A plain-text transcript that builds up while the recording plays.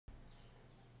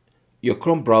Your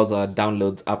Chrome browser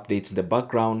downloads updates in the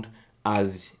background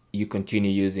as you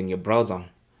continue using your browser.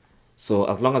 So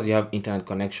as long as you have internet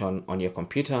connection on your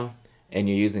computer and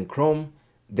you're using Chrome,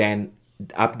 then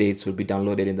updates will be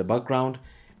downloaded in the background.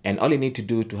 And all you need to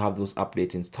do to have those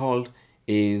updates installed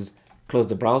is close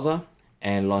the browser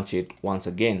and launch it once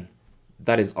again.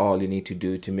 That is all you need to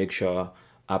do to make sure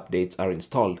updates are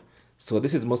installed. So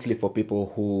this is mostly for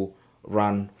people who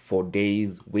run for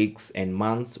days, weeks, and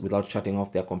months without shutting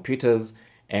off their computers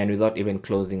and without even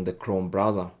closing the Chrome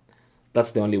browser. That's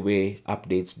the only way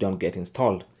updates don't get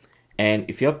installed. And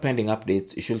if you have pending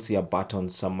updates, you should see a button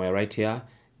somewhere right here,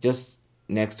 just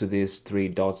next to these three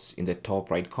dots in the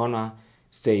top right corner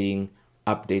saying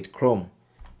Update Chrome.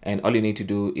 And all you need to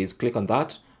do is click on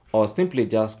that, or simply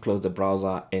just close the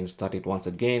browser and start it once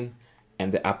again,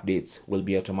 and the updates will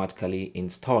be automatically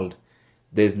installed.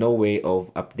 There's no way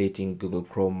of updating Google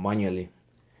Chrome manually.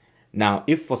 Now,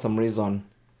 if for some reason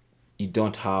you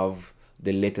don't have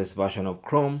the latest version of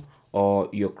Chrome, or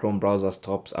your Chrome browser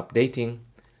stops updating,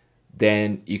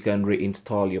 then you can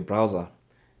reinstall your browser.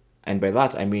 And by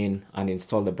that I mean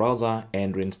uninstall the browser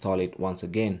and reinstall it once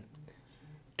again.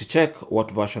 To check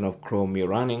what version of Chrome you're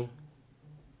running,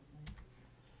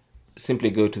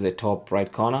 simply go to the top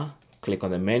right corner, click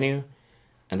on the menu,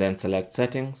 and then select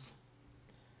Settings.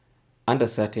 Under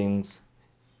Settings,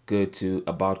 go to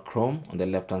About Chrome on the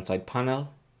left hand side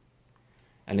panel,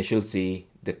 and you should see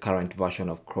the current version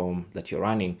of Chrome that you're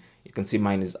running. You can see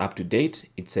mine is up to date.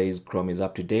 It says Chrome is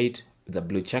up to date with a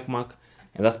blue check mark,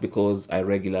 and that's because I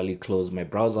regularly close my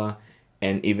browser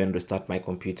and even restart my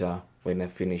computer when I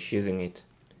finish using it.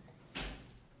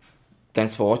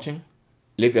 Thanks for watching.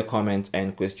 Leave your comments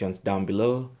and questions down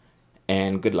below,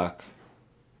 and good luck.